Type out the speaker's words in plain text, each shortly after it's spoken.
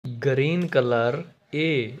green color,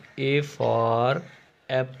 A for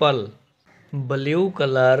apple. Blue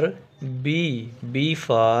color, B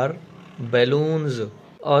for balloons.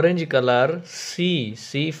 Orange color, C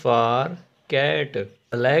for cat.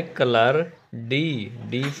 Black color, D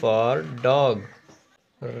for dog.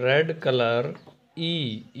 Red color,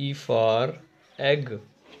 E for egg.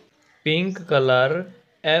 Pink color,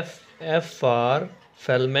 F for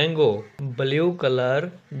flamingo. Blue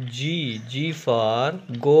color, G for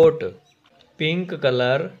goat. Pink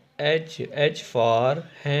color, H for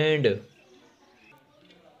hand.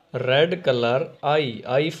 Red color,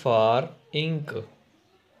 I for ink.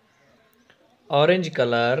 Orange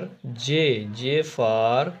color, J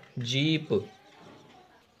for jeep.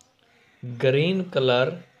 Green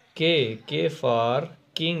color, K for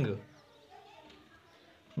king.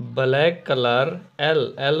 Black color,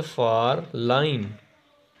 L for line.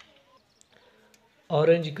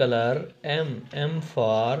 Orange color, M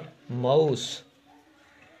for mouse.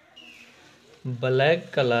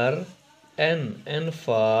 Black color, N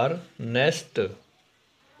for nest.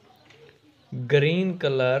 Green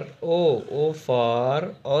color, O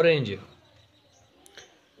for orange.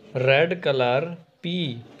 Red color,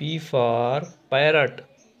 P for parrot.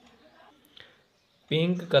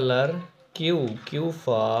 Pink color, Q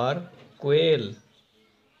for quail.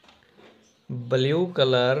 Blue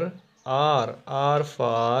color, R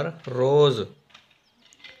for rose.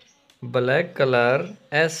 Black color,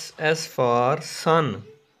 S for sun.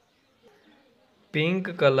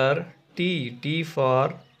 Pink color, T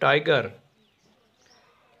for tiger.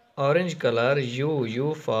 Orange color,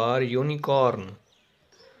 U for unicorn.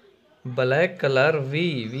 Black color,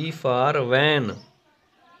 V for van.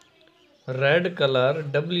 Red color,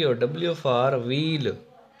 W for wheel.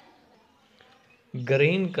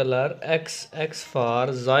 Green color, X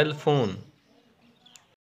for xylophone.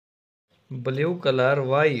 Blue color,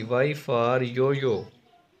 Y for yo-yo.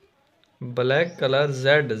 Black color,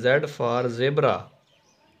 Z for zebra.